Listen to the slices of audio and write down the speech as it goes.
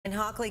In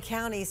Hockley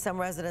County,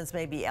 some residents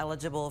may be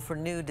eligible for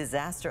new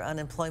disaster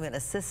unemployment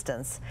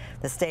assistance.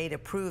 The state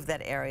approved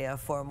that area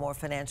for more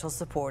financial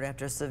support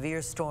after a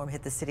severe storm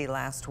hit the city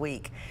last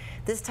week.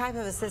 This type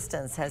of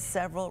assistance has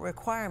several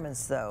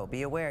requirements, though.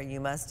 Be aware you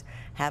must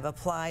have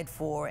applied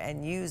for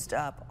and used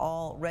up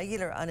all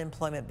regular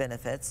unemployment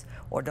benefits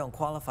or don't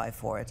qualify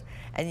for it.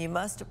 And you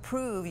must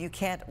prove you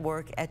can't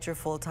work at your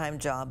full-time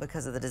job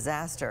because of the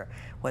disaster,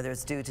 whether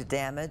it's due to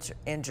damage,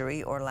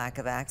 injury, or lack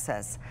of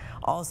access.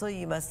 Also,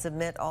 you must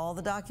submit all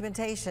the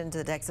documentation to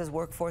the Texas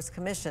Workforce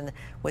Commission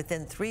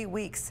within 3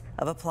 weeks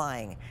of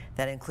applying.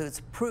 That includes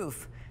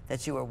proof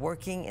that you were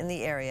working in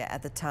the area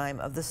at the time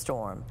of the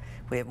storm.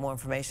 We have more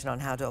information on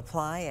how to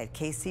apply at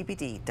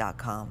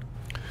kcbd.com.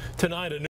 Tonight,